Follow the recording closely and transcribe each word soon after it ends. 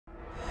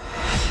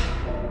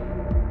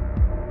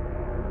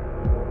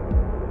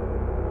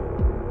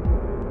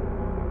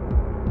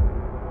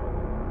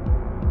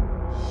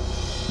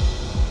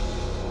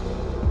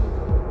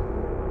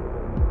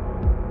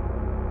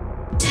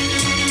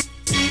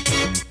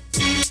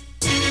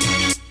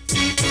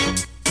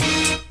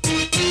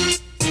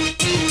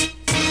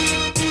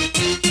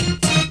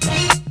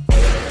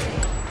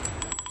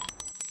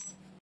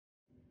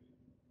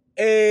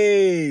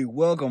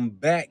welcome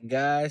back,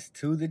 guys,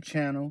 to the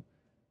channel.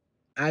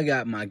 I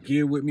got my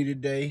gear with me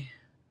today,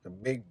 the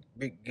big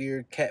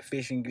gear,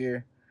 catfishing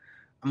gear.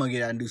 I'm gonna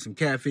get out and do some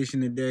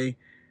catfishing today.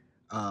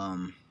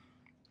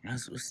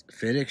 That's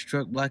FedEx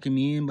truck blocking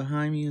me in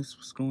behind me.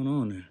 What's going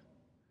on there?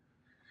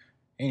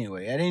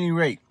 Anyway, at any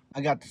rate,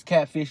 I got this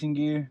catfishing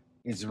gear.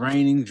 It's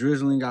raining,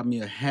 drizzling. Got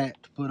me a hat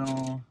to put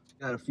on.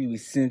 Got a few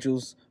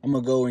essentials. I'm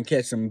gonna go and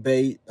catch some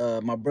bait.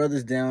 My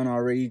brother's down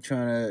already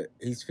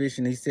he's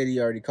fishing. He said he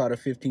already caught a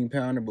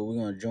 15-pounder, but we're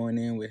gonna join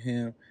in with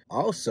him.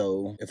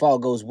 Also, if all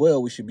goes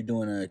well, we should be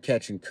doing a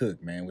catch and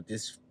cook, man. With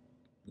this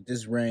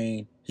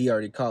rain, he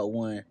already caught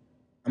one.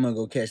 I'm gonna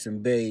go catch some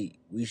bait.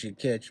 We should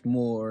catch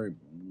more.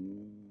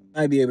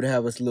 Might be able to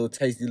have us a little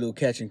tasty little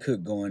catch and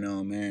cook going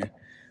on, man.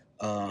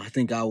 I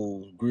think I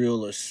will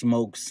grill or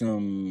smoke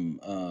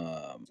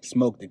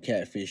the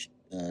catfish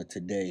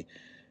today,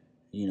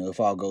 you know, if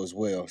all goes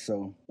well.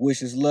 So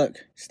wish us luck.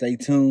 Stay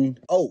tuned.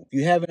 Oh, if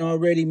you haven't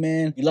already,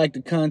 man, you like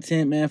the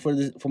content, man, for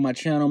my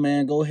channel,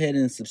 man, go ahead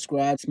and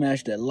subscribe,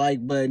 smash that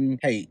like button.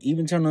 Hey,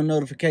 even turn on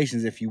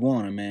notifications if you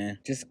want to, man.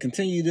 Just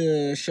continue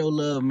to show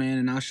love, man,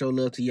 and I'll show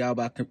love to y'all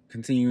by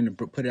continuing to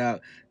put out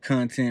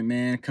content,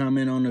 man.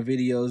 Comment on the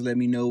videos. Let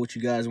me know what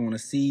you guys want to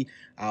see.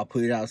 I'll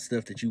put out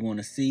stuff that you want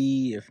to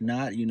see. If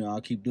not, you know,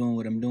 I'll keep doing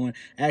what I'm doing.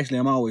 Actually,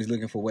 I'm always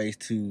looking for ways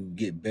to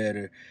get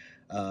better.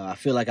 I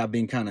feel like I've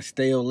been kind of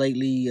stale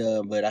lately,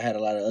 but I had a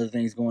lot of other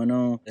things going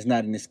on. It's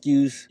not an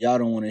excuse. Y'all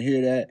don't want to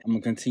hear that. I'm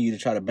going to continue to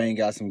try to bang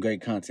out some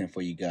great content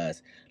for you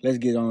guys. Let's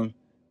get on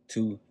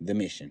to the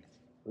mission.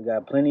 We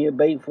got plenty of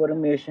bait for the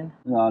mission.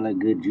 Look at all that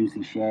good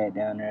juicy shad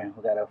down there.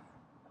 We got a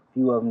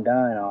few of them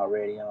dying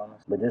already on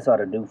us, but this ought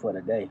to do for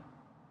the day.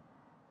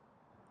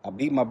 I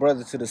beat my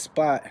brother to the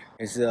spot.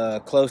 It's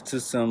close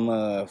to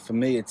some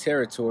familiar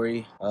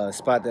territory,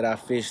 spot that I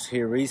fished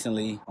here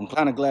recently. I'm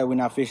kind of glad we're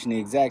not fishing the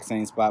exact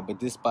same spot, but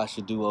this spot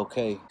should do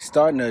okay.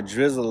 Starting to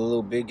drizzle a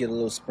little bit, get a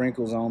little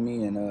sprinkles on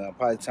me, and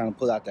probably trying to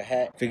pull out the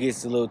hat. If it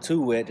gets a little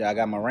too wet, I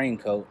got my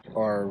raincoat,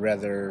 or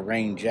rather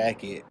rain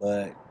jacket,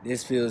 but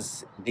this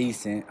feels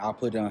decent. I'll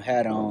put a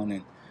hat on,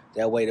 and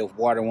that way the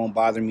water won't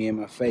bother me in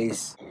my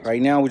face.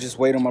 Right now, we just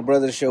wait on my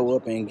brother to show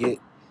up and get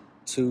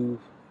to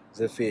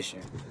the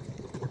fishing.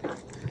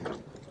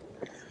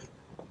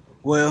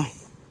 Well,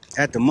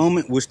 at the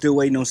moment, we're still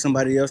waiting on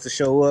somebody else to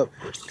show up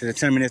to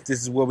determine if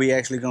this is where we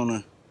actually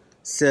gonna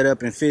set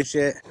up and fish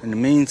at. In the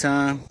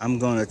meantime, I'm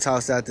gonna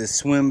toss out this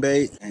swim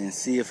bait and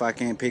see if I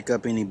can't pick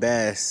up any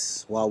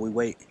bass while we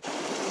wait.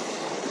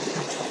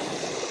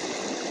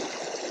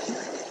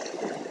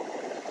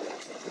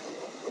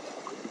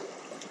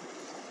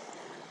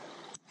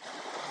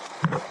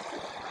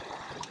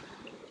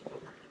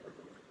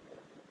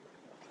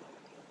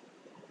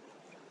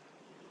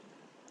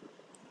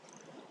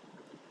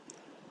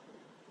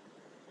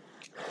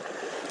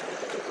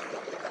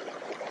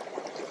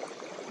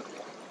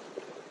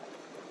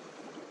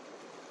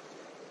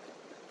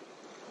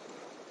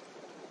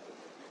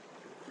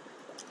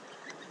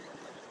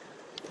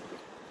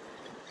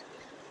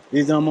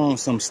 These I'm on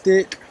some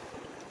stick,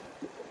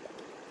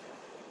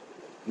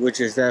 which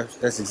is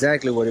that's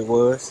exactly what it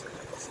was.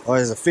 Oh,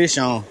 there's a fish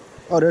on.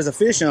 Oh, there's a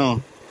fish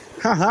on.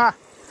 Ha.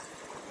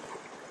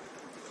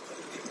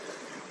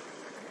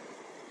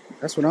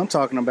 That's what I'm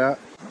talking about.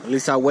 At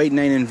least our waiting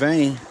ain't in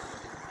vain.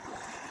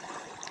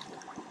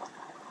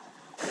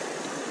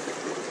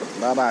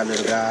 Bye-bye,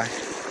 little guy.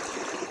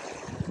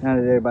 Now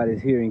that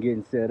everybody's here and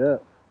getting set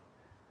up,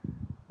 I'm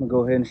gonna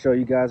go ahead and show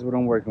you guys what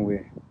I'm working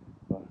with.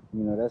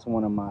 You know, that's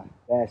one of my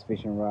bass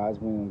fishing rods.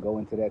 We're gonna go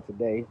into that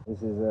today.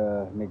 This is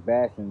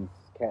McBasson's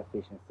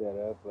catfishing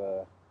setup.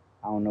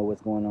 I don't know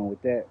what's going on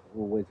with that.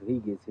 We'll wait till he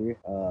gets here.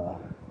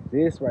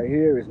 This right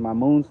here is my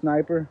Moon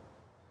Sniper.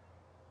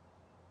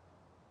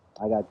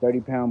 I got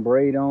 30-pound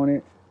braid on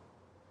it.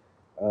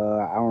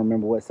 I don't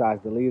remember what size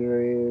the leader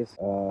is,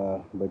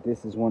 but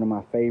this is one of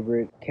my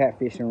favorite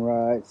catfishing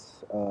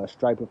rods,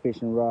 striper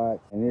fishing rods.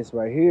 And this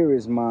right here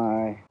is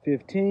my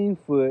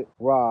 15-foot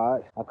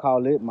rod. I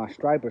call it my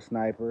striper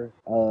sniper.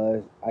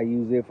 I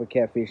use it for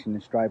catfishing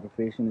and striper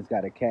fishing. It's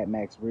got a Cat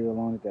Max reel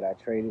on it that I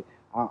traded.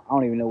 I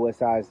don't even know what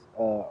size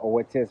or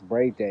what test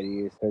braid that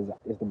is, because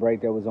it's the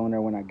braid that was on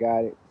there when I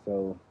got it.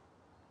 So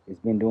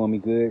it's been doing me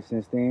good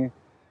since then.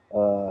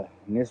 And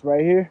this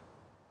right here,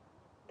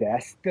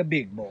 that's the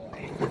big boy.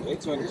 Wait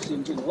till this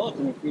shit get up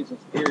in this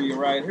area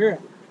right here.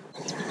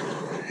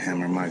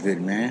 Hammer, my good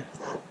man.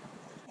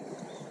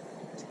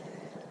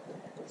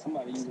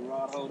 Somebody use a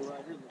rod holder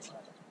right here.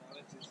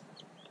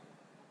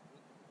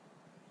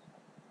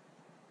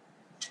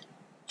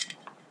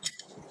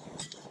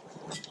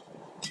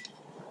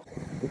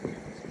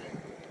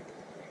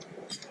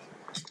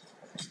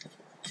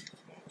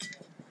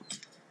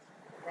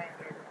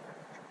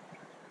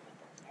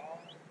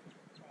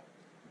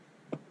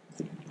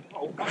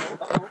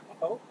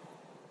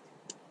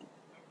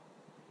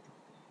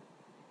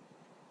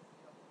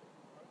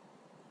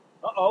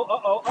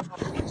 Uh-oh.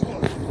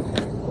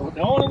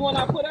 The only one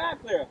I put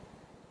out there.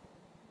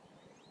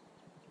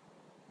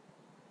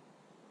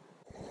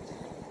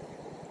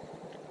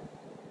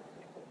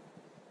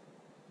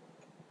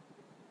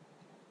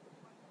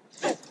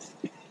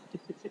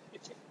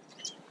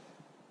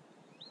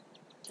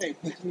 Hey,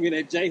 put me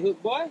that J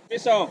hook, boy.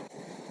 Fish on.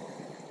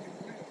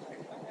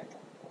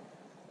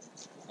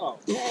 Oh.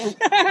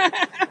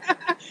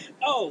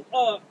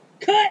 Oh,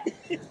 cut.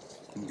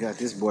 We got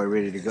this boy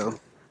ready to go.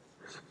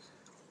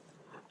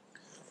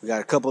 We got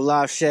a couple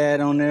live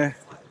shad on there.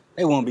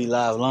 They won't be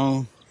live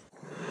long.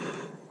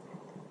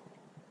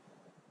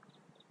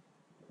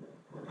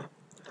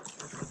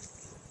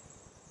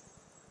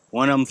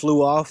 One of them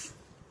flew off.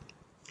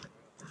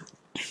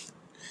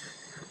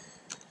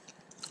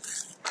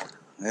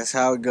 That's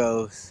how it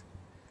goes.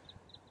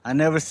 I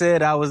never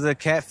said I was a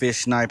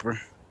catfish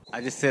sniper.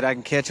 I just said I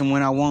can catch them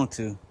when I want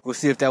to. We'll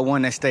see if that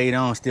one that stayed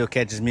on still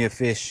catches me a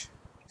fish.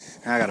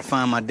 Now I gotta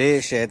find my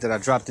dead shad that I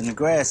dropped in the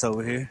grass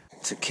over here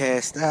to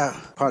cast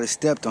out. Probably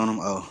stepped on them.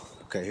 Oh,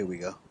 okay, here we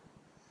go.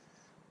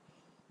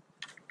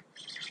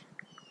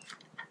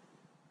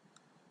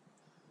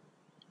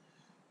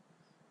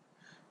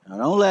 Now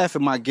don't laugh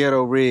at my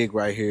ghetto rig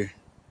right here.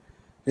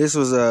 This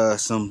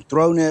was some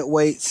throw net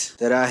weights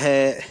that I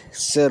had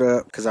set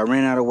up because I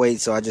ran out of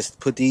weight, so I just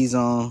put these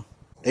on.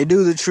 They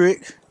do the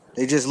trick.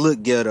 They just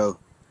look ghetto,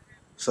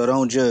 so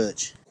don't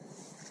judge.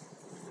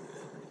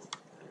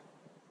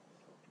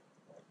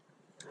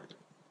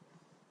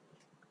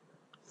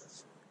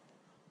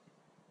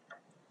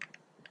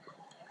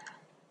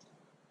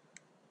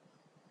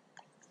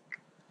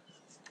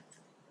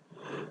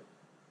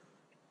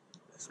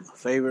 It's my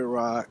favorite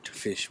rod to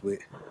fish with.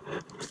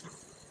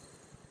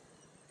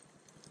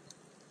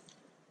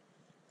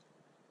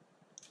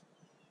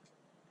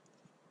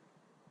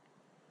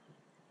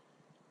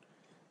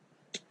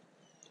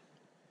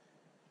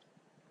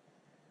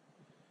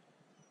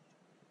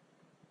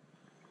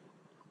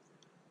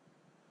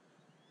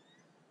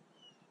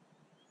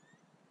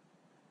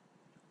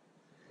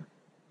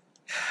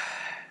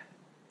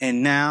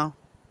 And now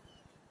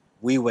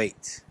we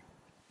wait.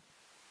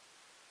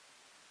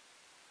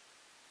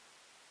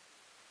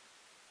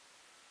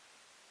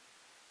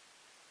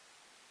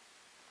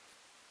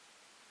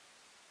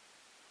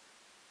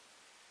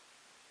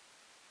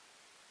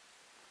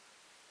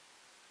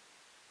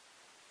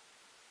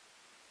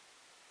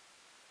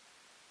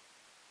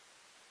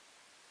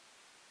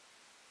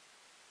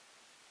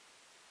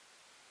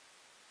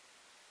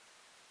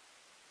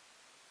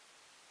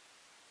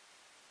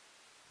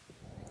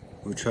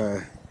 We'll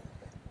try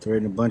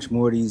threading a bunch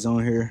more of these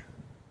on here.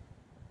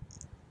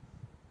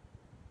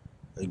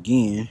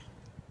 Again,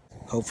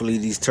 hopefully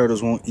these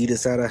turtles won't eat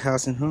us out of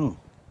house and home.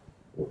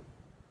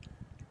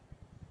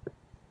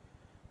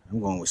 I'm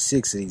going with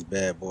 6 of these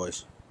bad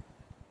boys.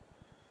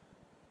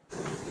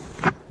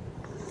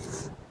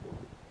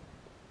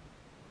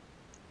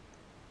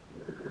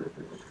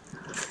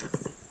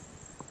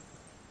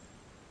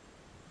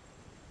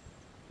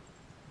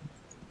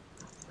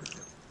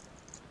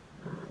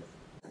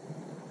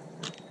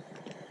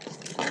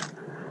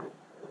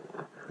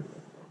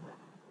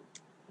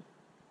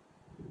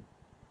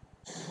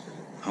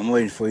 I'm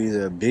waiting for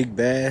either a big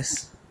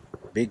bass,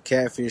 big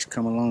catfish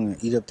come along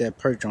and eat up that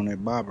perch on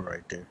that bobber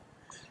right there.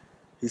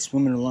 He's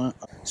swimming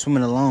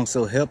along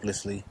so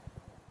helplessly.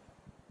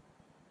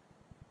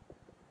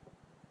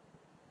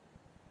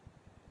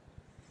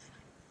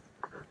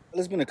 Well,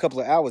 it's been a couple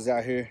of hours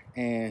out here,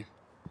 and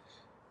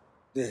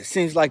it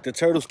seems like the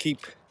turtles keep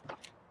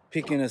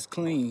picking us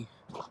clean.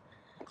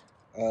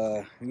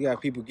 We got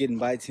people getting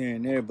bites here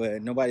and there,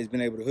 but nobody's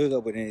been able to hook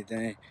up with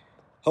anything.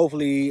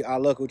 Hopefully our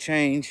luck will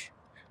change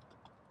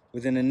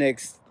within the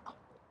next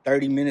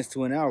 30 minutes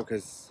to an hour,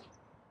 because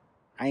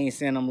I ain't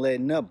saying I'm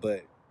letting up,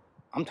 but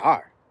I'm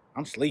tired.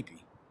 I'm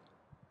sleepy.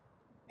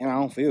 And I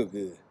don't feel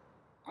good.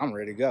 I'm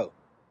ready to go.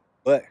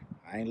 But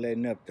I ain't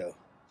letting up though.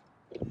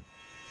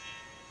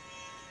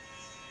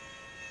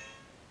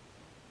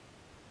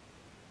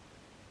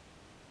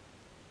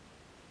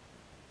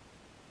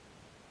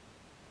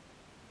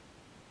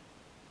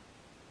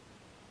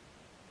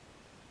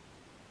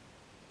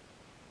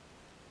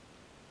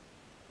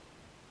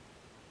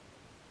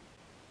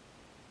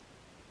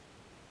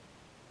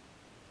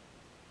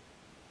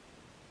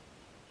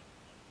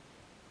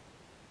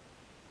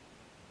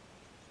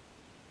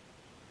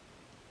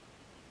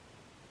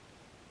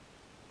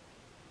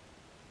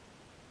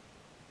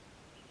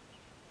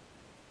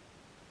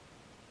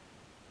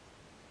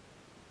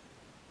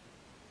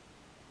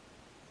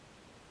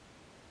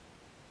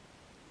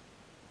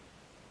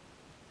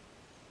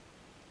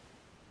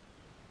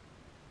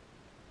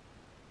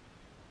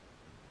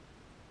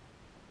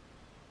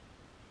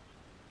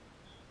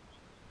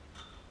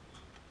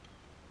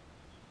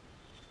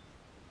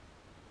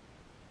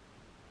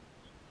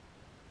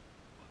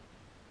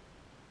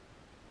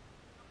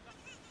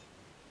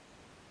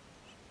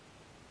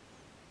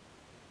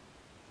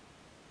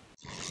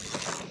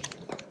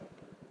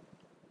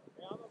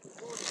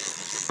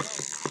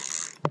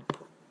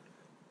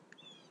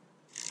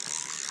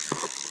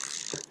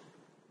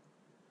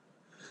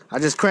 I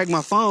just cracked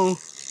my phone.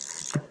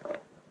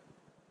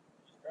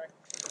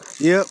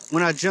 Yep,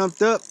 when I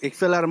jumped up, it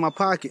fell out of my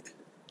pocket.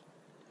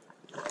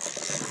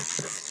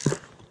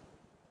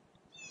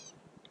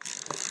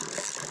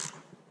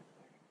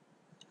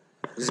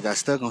 Just got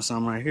stuck on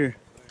something right here.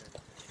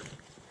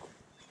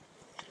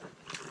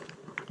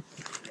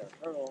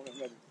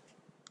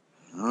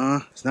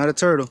 It's not a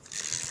turtle.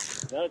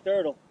 Not a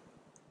turtle.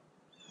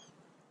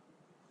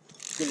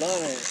 Good line,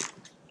 ain't it?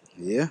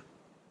 Yeah.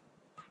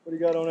 What do you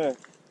got on there?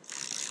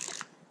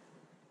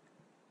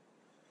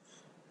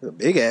 A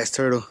big ass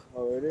turtle.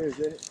 Oh, it is,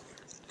 isn't it?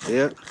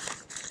 Yep.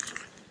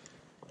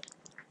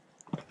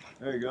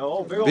 There you go.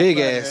 Oh, big old Big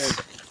fat ass.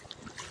 head.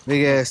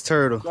 Big ass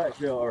turtle. Flat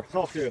shell or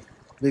soft shell.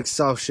 Big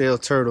soft shell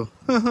turtle.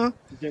 You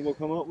think we'll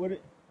come up with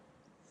it?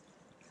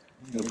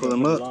 You'll pull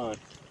him up. Line.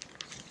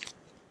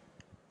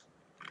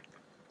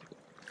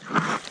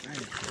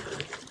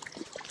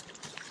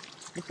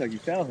 Looks like you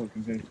foul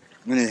hooking him.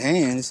 In his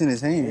hand. It's in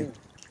his hand.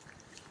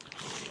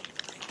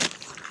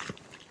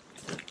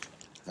 Yeah.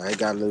 Oh, it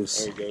got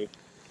loose. There you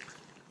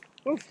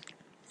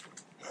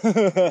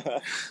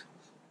go.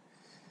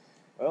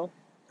 Well.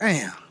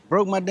 Damn.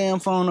 Broke my damn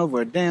phone over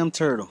a damn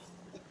turtle.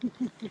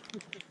 You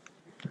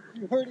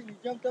heard it, you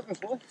jumped up and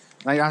what?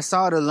 Like I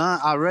saw the line,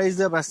 I raised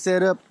up, I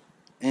set up,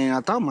 and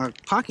I thought my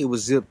pocket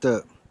was zipped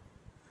up.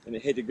 And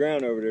it hit the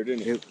ground over there,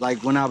 didn't it?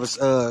 Like when I was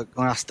I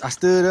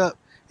stood up,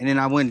 and then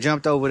I went and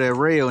jumped over that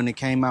rail, and it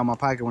came out of my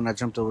pocket when I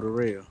jumped over the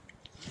rail.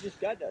 You just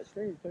got that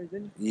string replaced,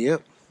 didn't you?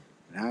 Yep.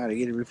 Now I gotta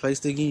get it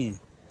replaced again.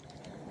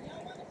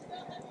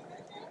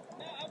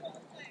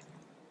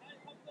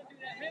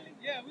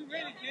 Yeah, we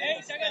really can.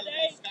 Ace, I got the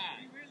ace.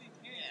 We really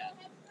can.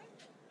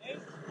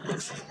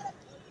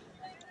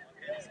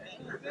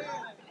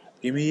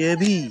 Give me a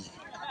B.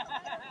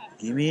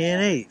 Give me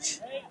an H.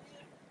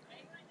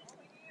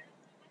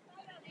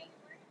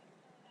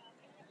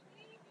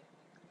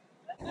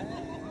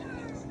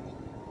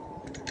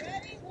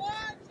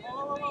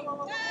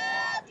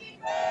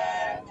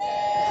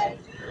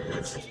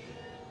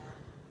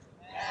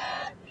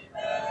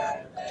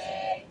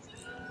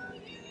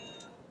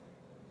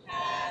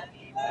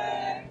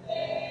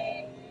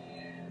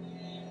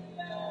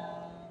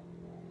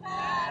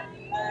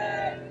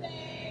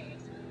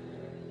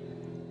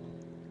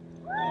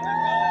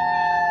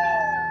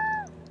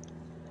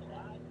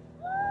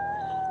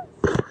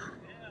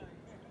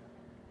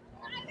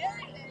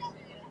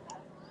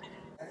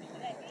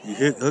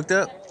 You hooked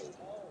up?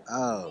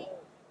 Oh.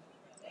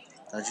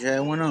 Thought you had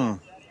one on.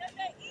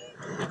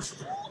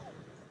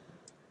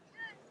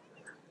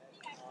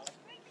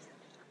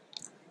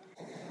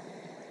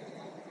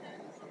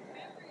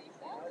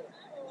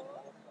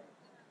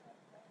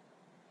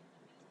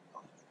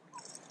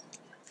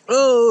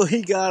 Oh,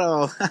 he got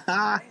off.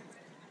 I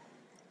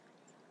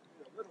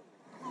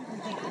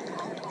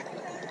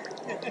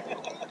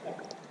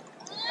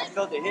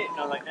felt it hit, and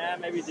I was like, nah,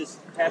 maybe it just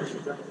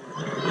captured something.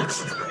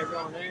 Kept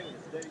going there, and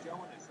steady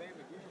going, and bam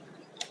again.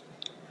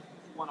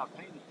 The one I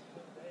painted.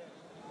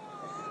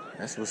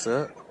 That's what's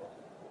up.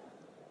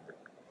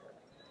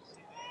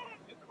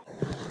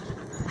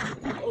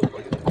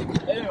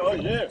 Yeah, oh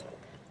yeah.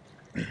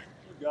 You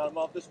got him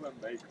off the swim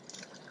bait.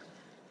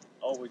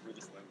 Always with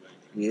the swim bait.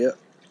 Yep.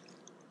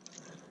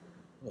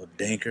 Little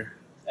dinker.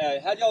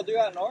 How'd y'all do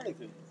out in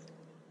Arlington?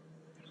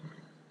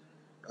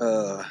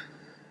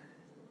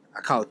 I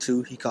caught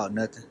 2. He caught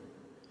nothing.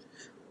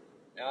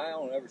 Now, I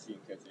don't ever see him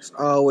catch It's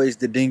anything. always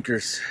the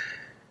dinkers.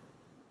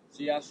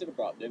 See, I should have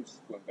brought them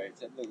swim baits.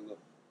 That look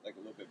like a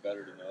little bit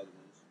better than the other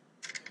ones.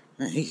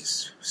 Man,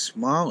 he's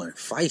small and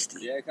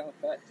feisty. Yeah, kind of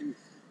fat too.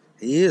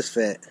 He is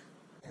fat.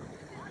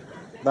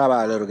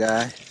 Bye-bye, little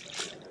guy.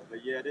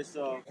 But yeah, this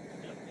You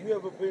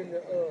ever been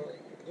to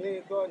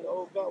Glen Garden, the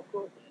old golf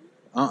course?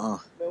 Uh-uh. Man,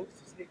 we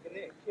used to sneak in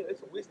there. Yeah,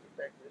 it's a whiskey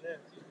factory now.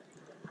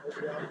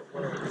 Over there out the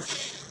world.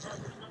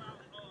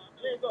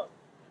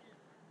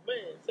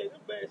 Man, say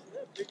them bass in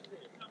that big thing.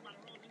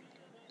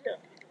 Yeah.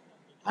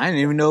 I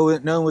didn't even know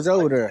none was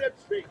over there.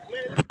 That trick,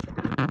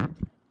 man.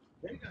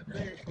 They got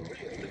bass for real.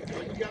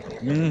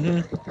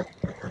 Mm-hmm.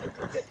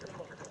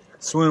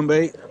 Swim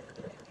bait.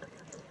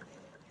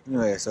 You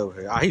know that's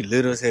over here. Oh, he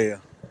little as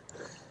hell.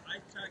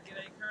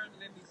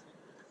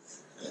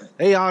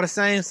 They all the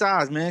same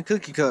size, man.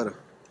 Cookie cutter.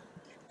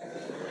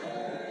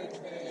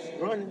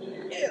 Running.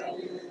 Yeah.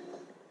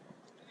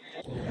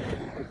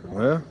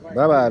 Well,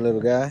 bye-bye,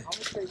 little guy.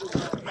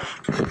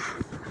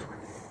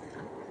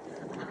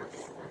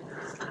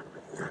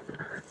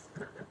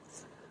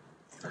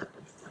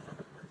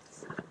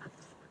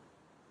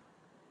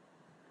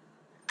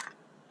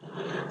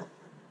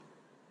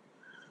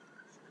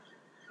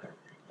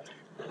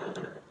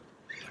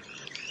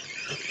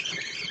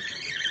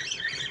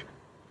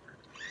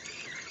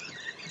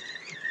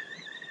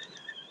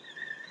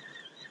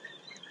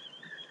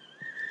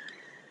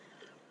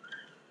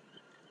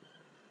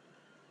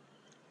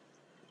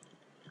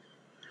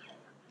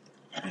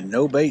 And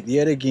no bait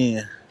yet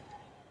again.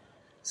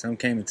 Some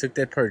came and took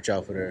that perch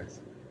off of there.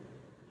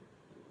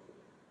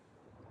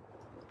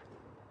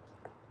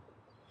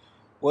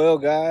 Well,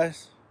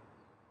 guys,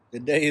 the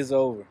day is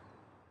over.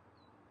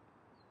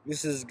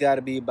 This has got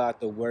to be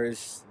about the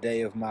worst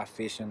day of my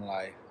fishing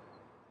life.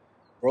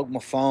 Broke my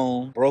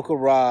phone, broke a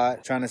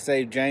rod, trying to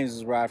save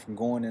James's rod from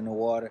going in the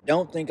water.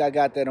 Don't think I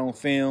got that on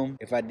film.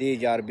 If I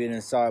did, y'all would have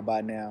been sorry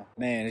by now.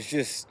 Man, it's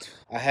just,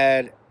 I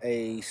had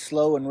a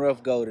slow and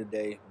rough go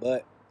today,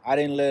 but I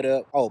didn't let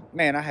up. Oh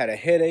man, I had a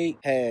headache,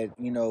 had,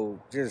 you know,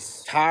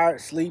 just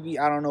tired, sleepy.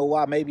 I don't know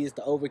why. Maybe it's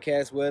the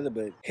overcast weather,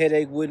 but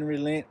headache wouldn't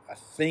relent. I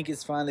think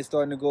it's finally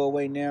starting to go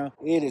away now.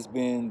 It has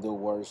been the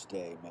worst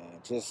day, man.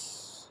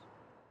 Just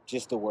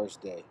the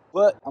worst day.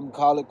 But I'm gonna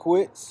call it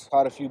quits.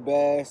 Caught a few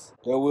bass.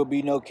 There will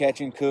be no catch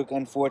and cook,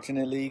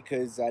 unfortunately,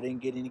 because I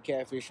didn't get any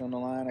catfish on the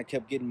line. I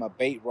kept getting my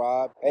bait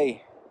robbed.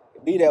 Hey,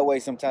 it be that way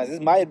sometimes.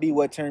 This might be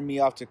what turned me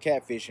off to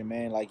catfishing,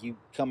 man. Like, you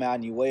come out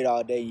and you wait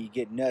all day, you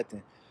get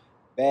nothing.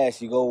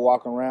 Bass, you go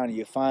walk around and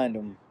you find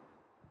them.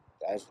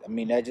 I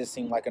mean, that just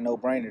seemed like a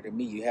no-brainer to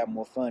me. You have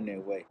more fun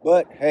that way.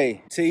 But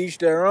hey, to each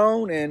their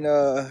own, and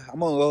I'm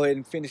gonna go ahead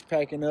and finish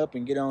packing up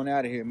and get on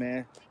out of here,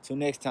 man. Till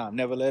next time,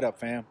 never let up,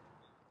 fam.